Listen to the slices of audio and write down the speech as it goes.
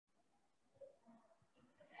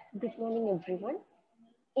Good morning, everyone.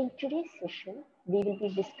 In today's session, we will be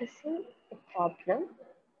discussing a problem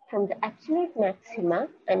from the absolute maxima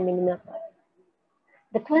and minima part.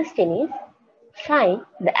 The question is, find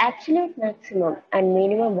the absolute maximum and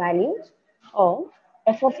minimum values of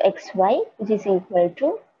f of xy, which is equal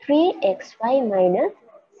to 3xy minus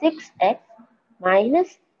 6x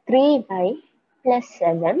minus 3y plus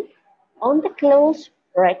 7 on the closed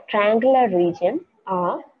rectangular region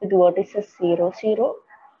R with vertices 0, 0,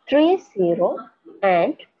 3, 0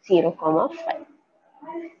 and 0, 5.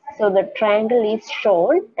 So the triangle is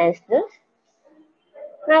shown as this.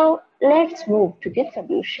 Now let's move to the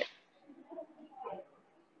solution.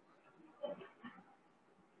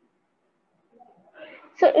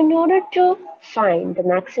 So in order to find the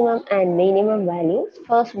maximum and minimum values,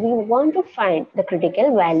 first we want to find the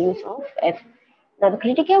critical values of f. Now the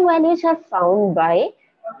critical values are found by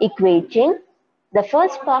equating the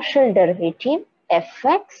first partial derivative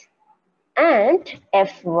fx and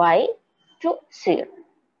fy to 0.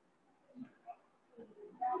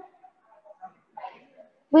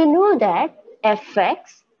 We know that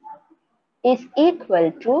fx is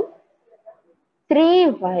equal to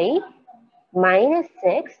 3y minus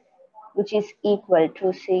x, which is equal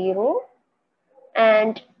to 0,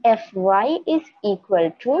 and fy is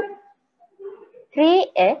equal to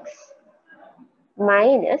 3x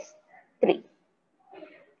minus 3.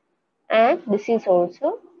 And this is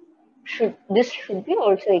also should be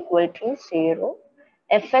also equal to 0.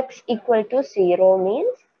 Fx equal to 0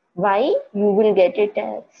 means y you will get it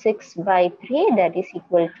as 6 by 3, that is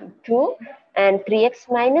equal to 2, and 3x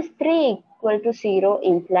minus 3 equal to 0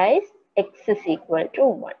 implies x is equal to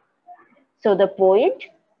 1. So the point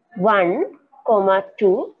 1,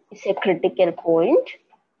 2 is a critical point,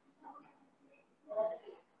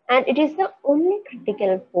 and it is the only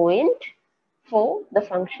critical point for the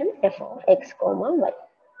function f of x, y.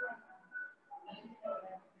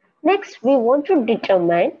 Next, we want to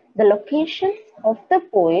determine the locations of the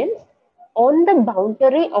points on the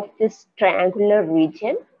boundary of this triangular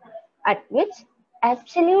region at which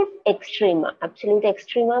absolute extrema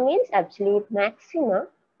means absolute maxima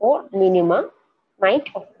or minima might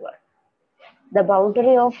occur. The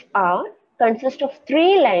boundary of R consists of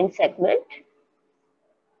 3 line segments,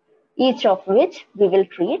 each of which we will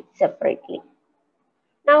treat separately.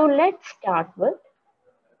 Now let's start with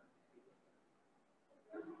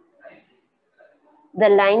the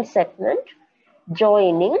line segment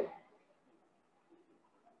joining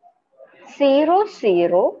 0,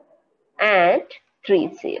 0 and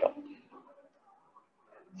 3, 0.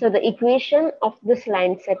 So the equation of this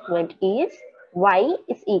line segment is y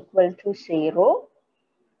is equal to 0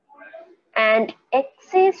 and x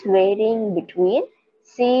is varying between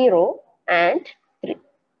 0 and 3.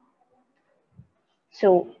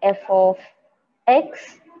 So f of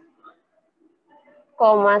x,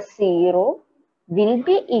 0 will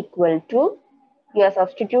be equal to, you are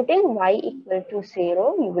substituting y equal to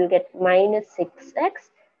 0, you will get minus 6x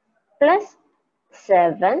plus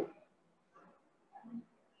 7.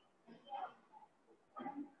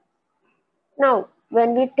 Now,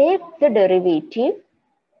 when we take the derivative,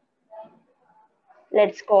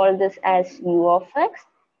 let's call this as u of x,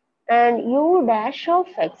 and u dash of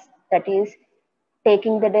x, that is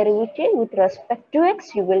taking the derivative with respect to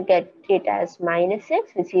x, you will get it as minus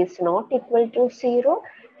x, which is not equal to 0.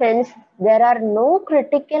 Hence, there are no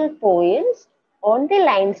critical points on the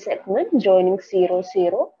line segment joining 0,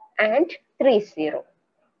 0 and 3, 0.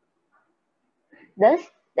 Thus,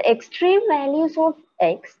 the extreme values of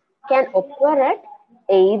x can occur at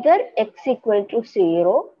either x equal to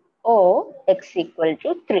 0 or x equal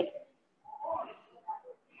to 3.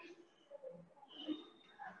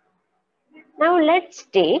 Now let's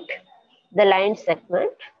take the line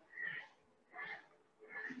segment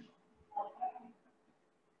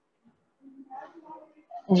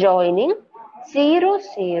joining 0,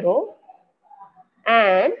 0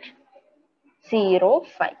 and 0,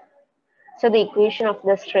 5. So the equation of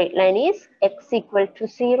the straight line is x equal to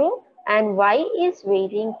 0 and y is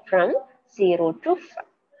varying from 0 to 5.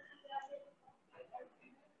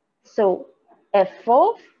 So f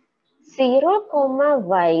of 0,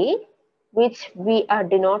 y, which we are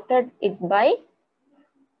denoted it by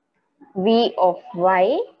v of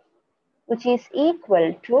y, which is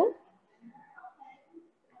equal to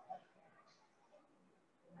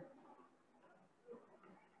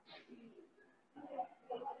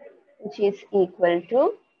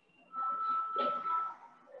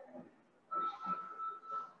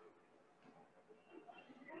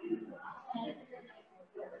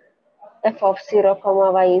f of 0,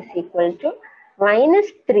 y is equal to minus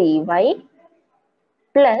 3y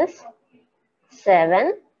plus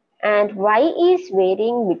 7 and y is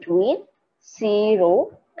varying between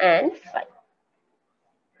 0 and 5.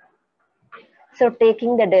 So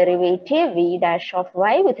taking the derivative v dash of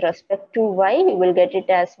y with respect to y, we will get it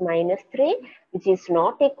as -3, which is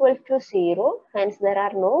not equal to 0. Hence, there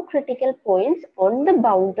are no critical points on the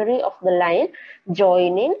boundary of the line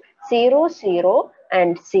joining 0, 0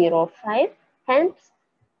 and 0, 5. Hence,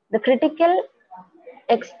 the critical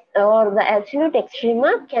or the absolute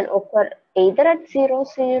extrema can occur either at 0,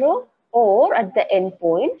 0 or at the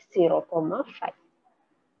endpoint 0, 5.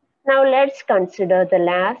 Now let's consider the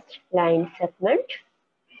last line segment,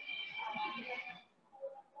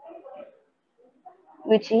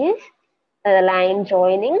 which is a line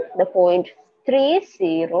joining the point 3,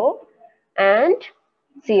 0 and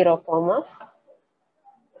 0, 5.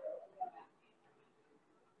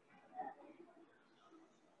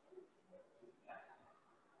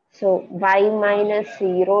 So y minus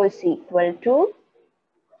 0 is equal to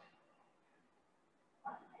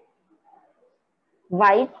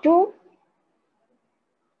y2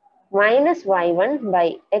 minus y1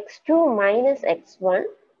 by x2 minus x1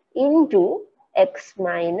 into x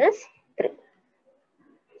minus 3.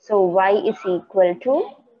 So y is equal to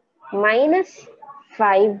minus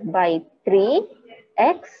 5 by 3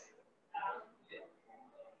 x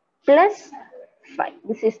plus 5.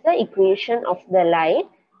 This is the equation of the line,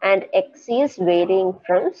 and x is varying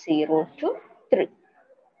from 0 to 3.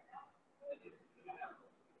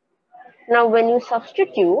 Now when you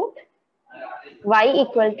substitute y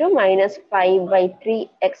equal to minus 5 by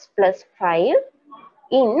 3x plus 5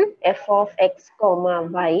 in f of x comma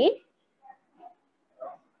y,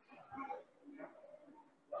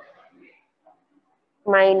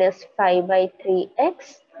 minus 5 by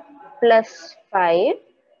 3x plus 5,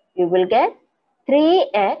 you will get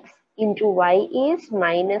 3x into y is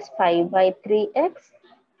minus 5 by 3x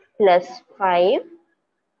plus 5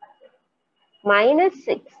 minus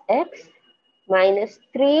 6x minus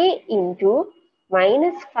 3 into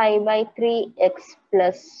minus 5 by 3x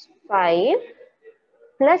plus 5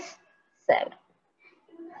 plus 7.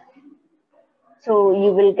 So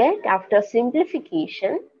you will get, after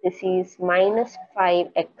simplification, this is minus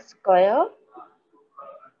 5x square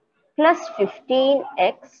plus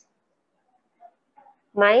 15x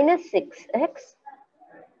minus 6x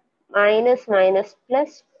minus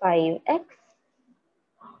plus 5x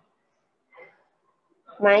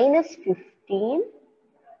minus 15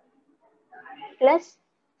 plus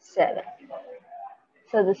 7.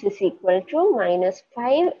 So this is equal to minus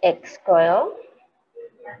 5x square,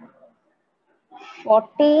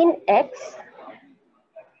 14x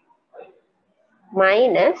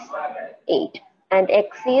minus 8, and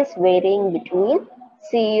x is varying between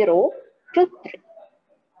 0 to 3.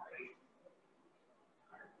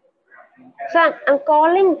 So I'm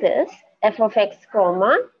calling this f of x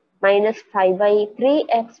comma minus 5 by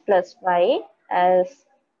 3x plus y as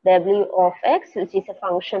w of x, which is a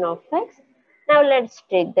function of x. Now let's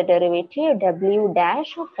take the derivative w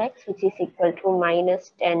dash of x, which is equal to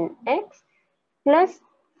minus 10x plus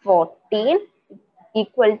 14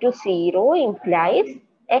 equal to 0 implies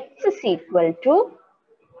x is equal to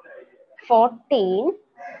 14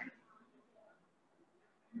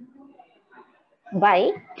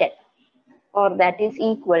 by 10, or that is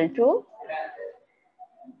equal to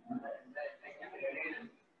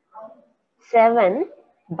 7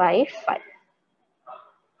 by 5,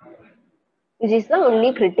 which is the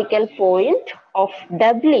only critical point of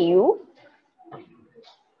w.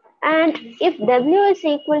 And if w is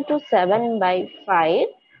equal to 7 by 5,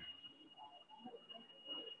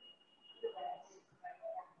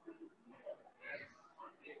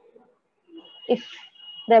 if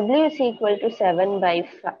w is equal to 7 by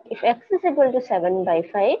 5, if x is equal to 7 by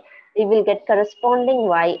 5, we will get corresponding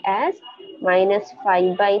y as minus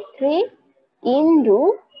 5 by 3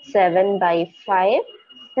 into 7 by 5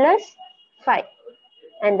 plus 5,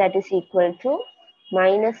 and that is equal to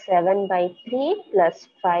minus 7 by 3 plus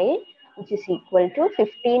 5, which is equal to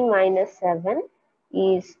 15 minus 7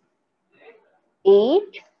 is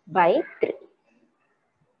 8 by 3.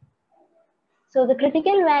 So the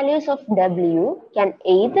critical values of W can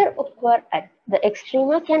either occur at, the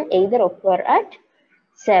extrema can either occur at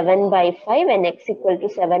 7 by 5 and x equal to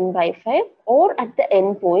 7 by 5, or at the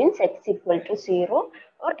endpoints x equal to 0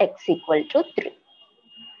 or x equal to 3.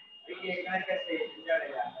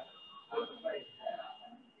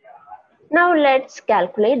 Now let's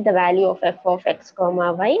calculate the value of f of x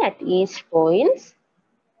comma y at each points.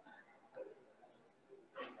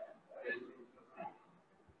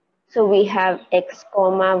 So we have x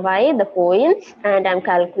comma y, the points, and I'm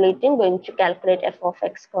going to calculate f of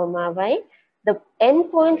x comma y. The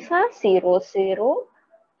endpoints are 0, 0,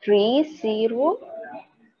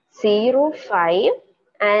 3005,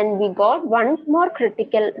 and we got one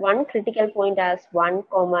critical point as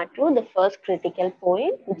 1,2, the first critical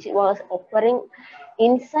point which was occurring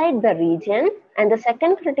inside the region, and the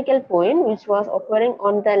second critical point which was occurring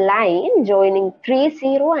on the line joining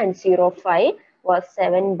 30 and 05 was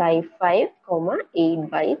 7/5,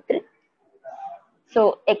 8/3.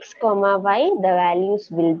 So x comma y, the values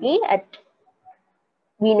will be at,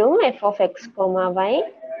 we know f of x comma y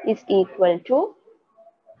is equal to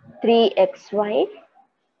 3xy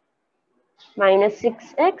minus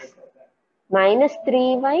 6x minus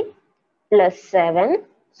 3y plus 7.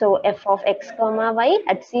 So f of x comma y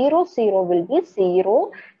at 0, 0 will be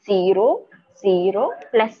 0, 0, 0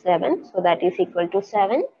 plus 7. So that is equal to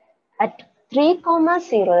 7. At 3,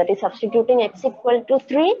 0, that is substituting x equal to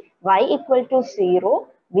 3, y equal to 0,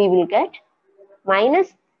 we will get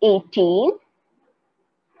minus 18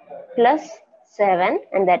 plus 7,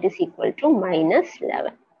 and that is equal to minus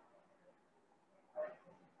 11.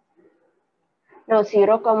 Now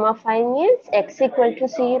 0, 5 means x equal to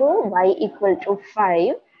 0, y equal to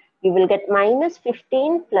 5. We will get minus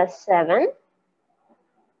 15 plus 7,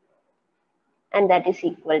 and that is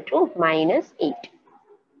equal to minus 8.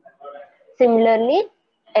 Similarly,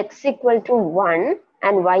 x equal to 1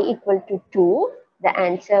 and y equal to 2, the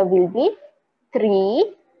answer will be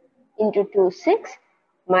 3 into 2, 6,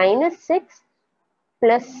 minus 6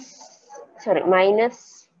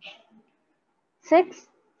 minus 6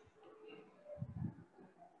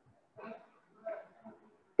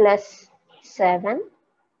 plus 7,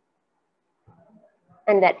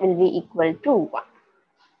 and that will be equal to 1.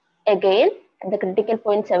 Again, at the critical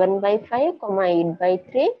point 7/5,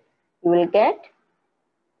 8/3, you will get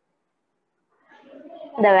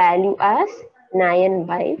the value as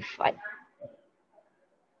 9/5.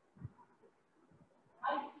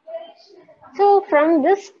 So from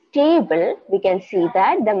this table, we can see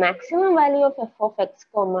that the maximum value of f of x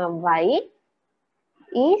comma y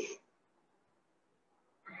is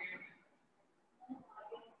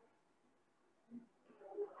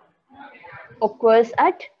occurs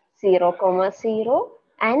at 0, 0,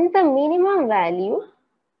 and the minimum value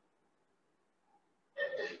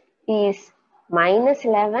is minus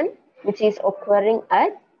 11, which is occurring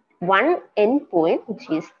at one endpoint, which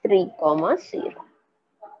is 3, 0.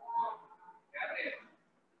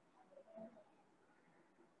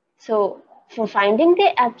 So for finding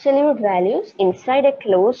the absolute values inside a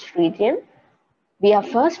closed region, we are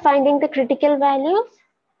first finding the critical values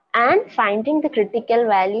and finding the critical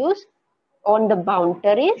values on the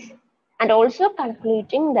boundaries, and also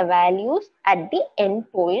calculating the values at the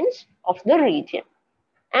endpoints of the region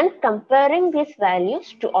and comparing these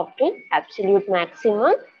values to obtain absolute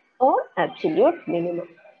maximum or absolute minimum.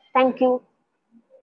 Thank you.